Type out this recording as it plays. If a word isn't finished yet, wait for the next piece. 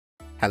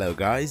Hello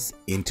guys,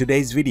 in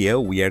today's video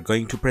we are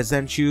going to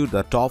present you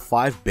the top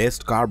 5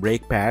 best car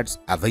brake pads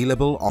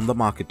available on the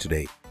market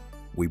today.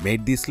 We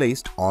made this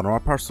list on our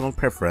personal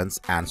preference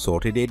and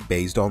sorted it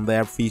based on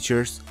their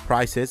features,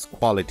 prices,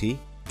 quality,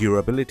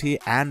 durability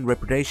and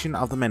reputation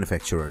of the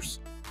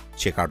manufacturers.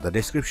 Check out the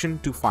description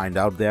to find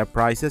out their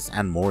prices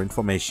and more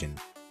information.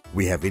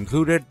 We have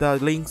included the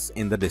links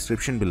in the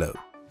description below.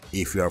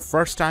 If you are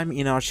first time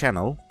in our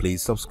channel,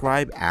 please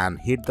subscribe and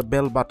hit the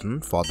bell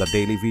button for the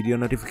daily video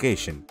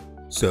notification.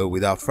 So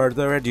without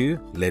further ado,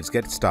 let's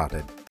get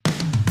started.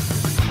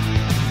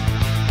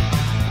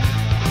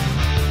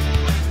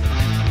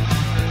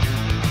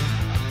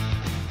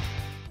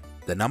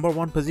 The number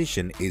 1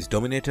 position is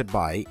dominated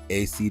by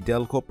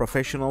ACDelco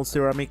Professional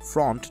Ceramic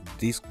Front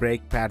Disc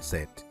Brake Pad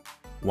Set,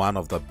 one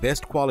of the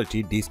best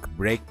quality disc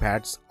brake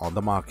pads on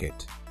the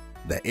market.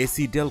 The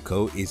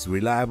ACDelco is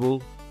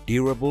reliable,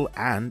 durable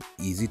and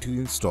easy to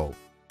install.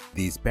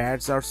 These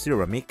pads are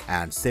ceramic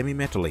and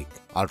semi-metallic,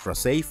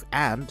 ultra-safe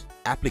and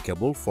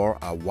applicable for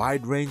a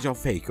wide range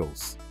of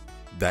vehicles.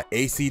 The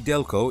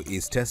ACDelco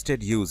is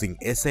tested using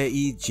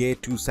SAE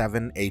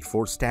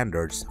J2784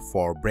 standards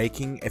for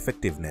braking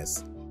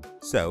effectiveness,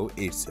 so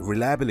its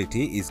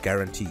reliability is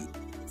guaranteed.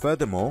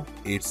 Furthermore,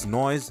 its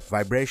noise,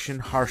 vibration,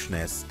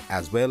 harshness,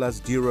 as well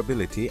as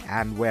durability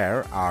and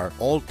wear are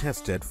all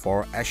tested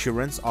for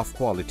assurance of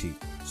quality,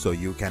 so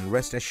you can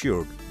rest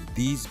assured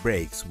these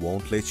brakes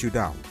won't let you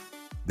down.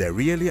 They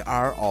really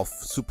are of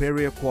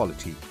superior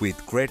quality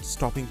with great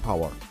stopping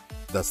power.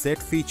 The set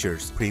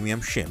features premium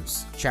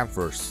shims,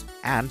 chamfers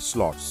and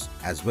slots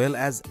as well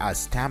as a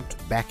stamped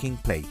backing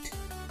plate.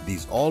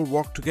 These all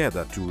work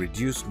together to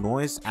reduce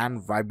noise and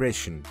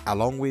vibration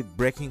along with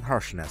braking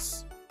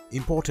harshness.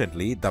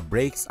 Importantly, the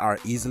brakes are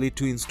easily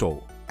to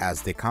install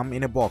as they come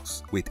in a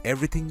box with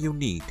everything you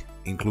need,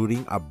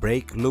 including a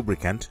brake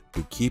lubricant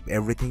to keep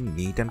everything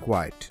neat and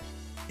quiet.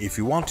 If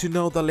you want to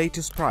know the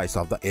latest price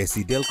of the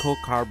ACDelco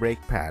car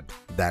brake pad,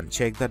 then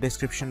check the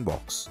description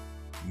box.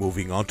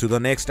 Moving on to the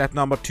next at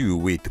number 2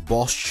 with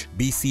Bosch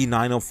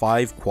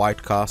BC905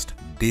 QuietCast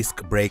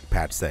Disc Brake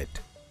Pad Set.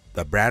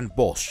 The brand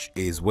Bosch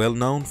is well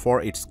known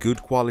for its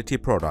good quality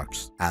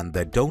products and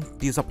they don't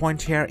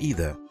disappoint here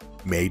either.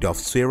 Made of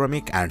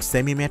ceramic and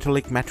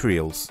semi-metallic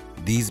materials,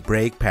 these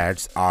brake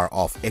pads are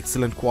of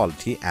excellent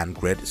quality and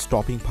great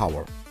stopping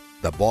power.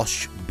 The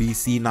Bosch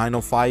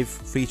BC905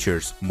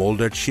 features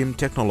molded shim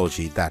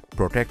technology that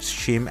protects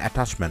shim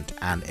attachment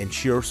and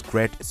ensures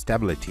great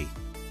stability.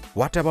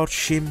 What about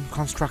shim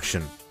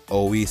construction?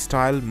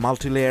 OE-style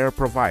multi-layer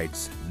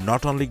provides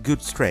not only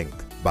good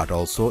strength but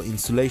also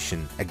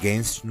insulation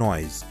against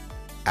noise.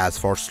 As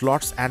for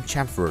slots and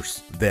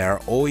chamfers, they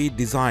are OE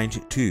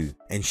designed too,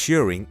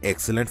 ensuring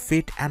excellent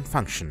fit and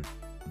function.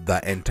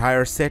 The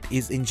entire set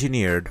is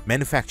engineered,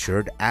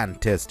 manufactured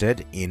and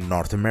tested in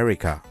North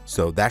America,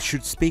 so that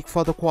should speak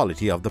for the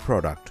quality of the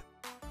product.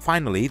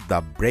 Finally,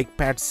 the brake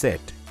pad set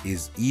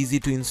is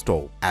easy to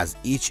install as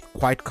each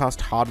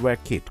QuietCast hardware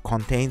kit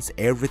contains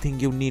everything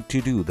you need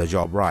to do the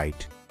job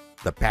right.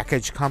 The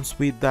package comes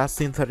with the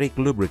synthetic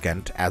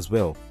lubricant as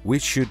well,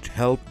 which should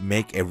help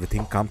make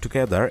everything come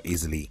together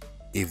easily.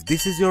 If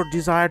this is your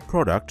desired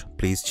product,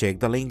 please check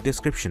the link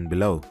description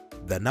below.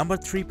 The number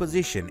 3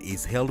 position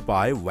is held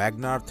by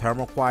Wagner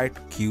ThermoQuiet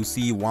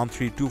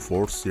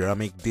QC1324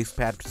 Ceramic Disc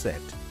Pad Set.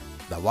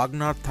 The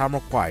Wagner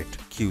ThermoQuiet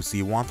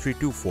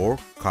QC1324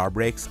 car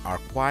brakes are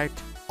quiet,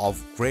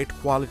 of great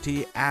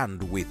quality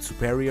and with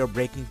superior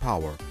braking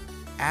power.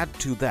 Add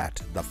to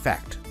that the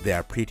fact they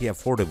are pretty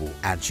affordable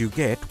and you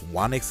get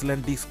one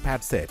excellent disc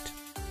pad set.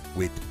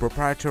 With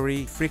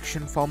proprietary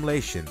friction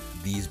formulation,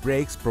 these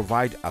brakes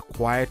provide a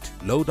quiet,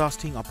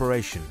 low-dusting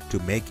operation to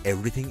make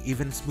everything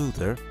even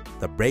smoother.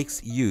 The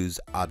brakes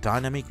use a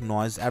dynamic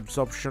noise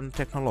absorption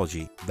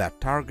technology that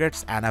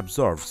targets and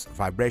absorbs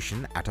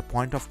vibration at a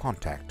point of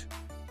contact.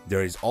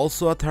 There is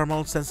also a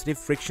thermal sensitive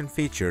friction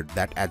feature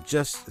that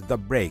adjusts the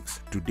brakes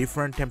to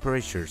different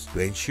temperatures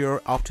to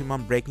ensure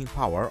optimum braking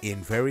power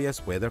in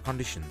various weather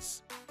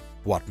conditions.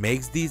 What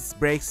makes these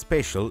brakes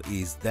special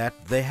is that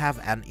they have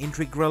an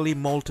integrally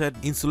molded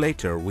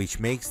insulator which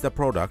makes the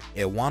product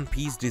a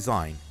one-piece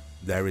design.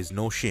 There is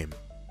no shim.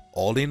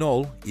 All in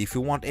all, if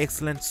you want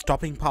excellent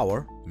stopping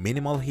power,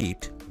 minimal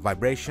heat,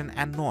 vibration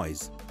and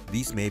noise,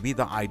 this may be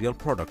the ideal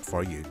product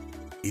for you.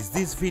 Is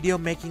this video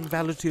making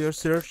value to your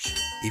search?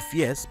 If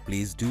yes,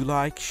 please do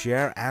like,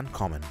 share and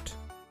comment.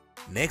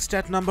 Next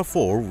at number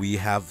 4 we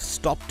have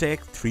StopTech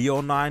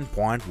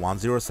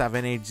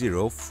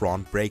 309.10780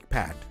 Front Brake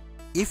Pad.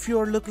 If you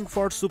are looking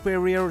for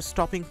superior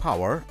stopping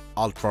power,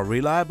 ultra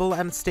reliable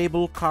and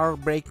stable car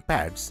brake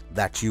pads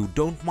that you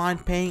don't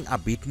mind paying a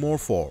bit more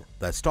for,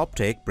 the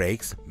StopTech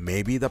brakes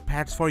may be the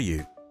pads for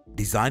you.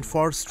 Designed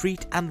for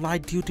street and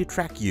light duty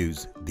track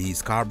use,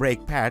 these car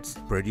brake pads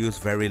produce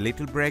very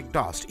little brake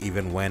dust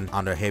even when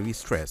under heavy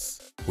stress.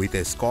 With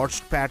a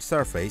scorched pad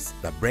surface,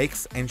 the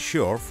brakes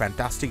ensure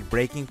fantastic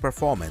braking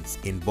performance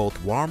in both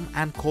warm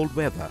and cold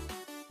weather.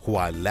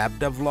 while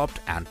lab-developed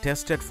and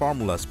tested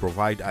formulas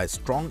provide a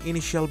strong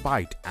initial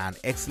bite and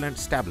excellent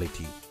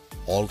stability.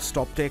 All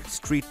StopTech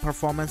street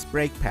performance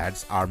brake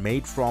pads are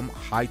made from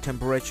high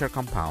temperature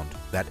compound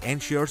that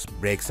ensures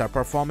brakes are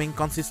performing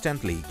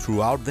consistently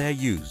throughout their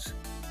use.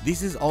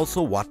 This is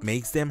also what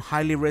makes them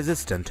highly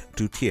resistant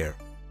to tear.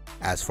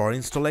 As for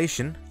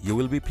installation, you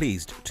will be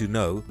pleased to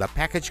know the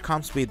package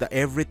comes with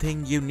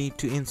everything you need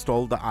to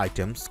install the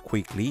items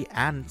quickly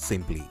and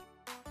simply.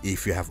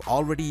 If you have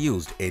already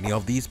used any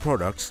of these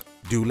products,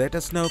 do let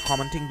us know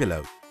commenting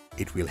below.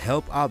 It will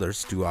help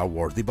others to our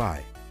worthy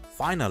buy.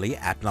 Finally,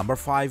 at number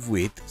 5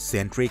 with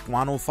Centric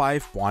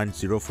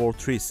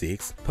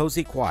 105.0436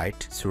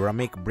 Posi-Quiet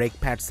ceramic brake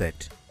pad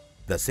set.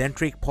 The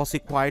Centric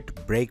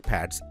Posi-Quiet brake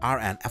pads are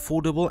an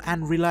affordable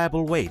and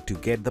reliable way to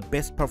get the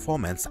best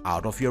performance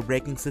out of your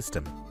braking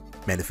system.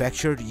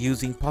 Manufactured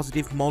using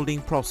positive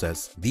molding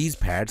process, these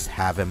pads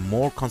have a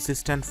more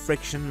consistent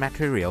friction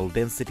material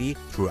density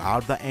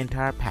throughout the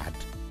entire pad.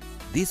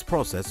 This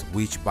process,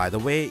 which by the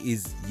way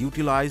is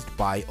utilized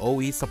by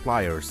OE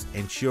suppliers,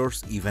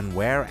 ensures even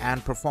wear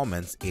and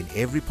performance in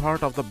every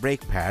part of the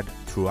brake pad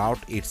throughout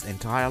its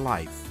entire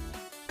life.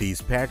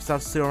 These pads are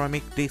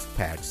ceramic disc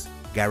pads,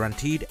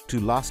 guaranteed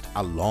to last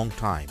a long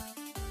time.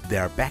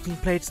 Their backing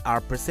plates are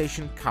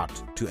precision cut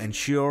to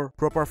ensure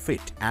proper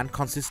fit and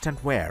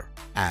consistent wear,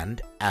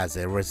 and as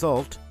a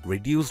result,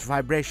 reduced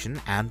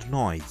vibration and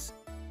noise.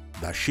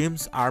 The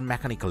shims are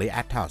mechanically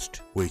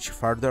attached, which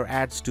further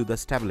adds to the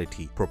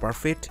stability, proper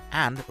fit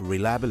and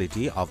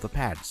reliability of the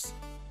pads.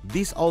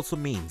 This also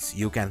means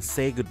you can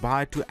say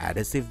goodbye to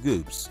adhesive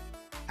goods.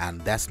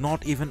 And that's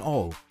not even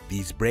all.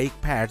 These brake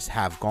pads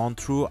have gone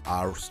through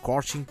our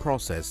scorching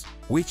process,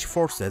 which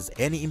forces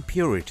any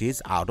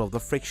impurities out of the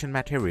friction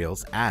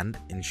materials and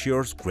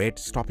ensures great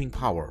stopping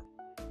power.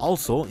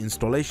 Also,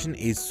 installation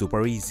is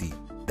super easy.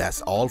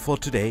 That's all for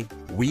today.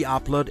 We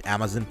upload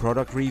Amazon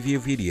product review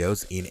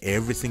videos in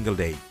every single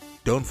day.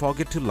 Don't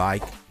forget to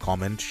like,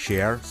 comment,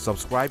 share,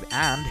 subscribe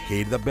and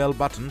hit the bell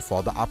button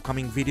for the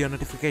upcoming video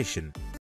notification.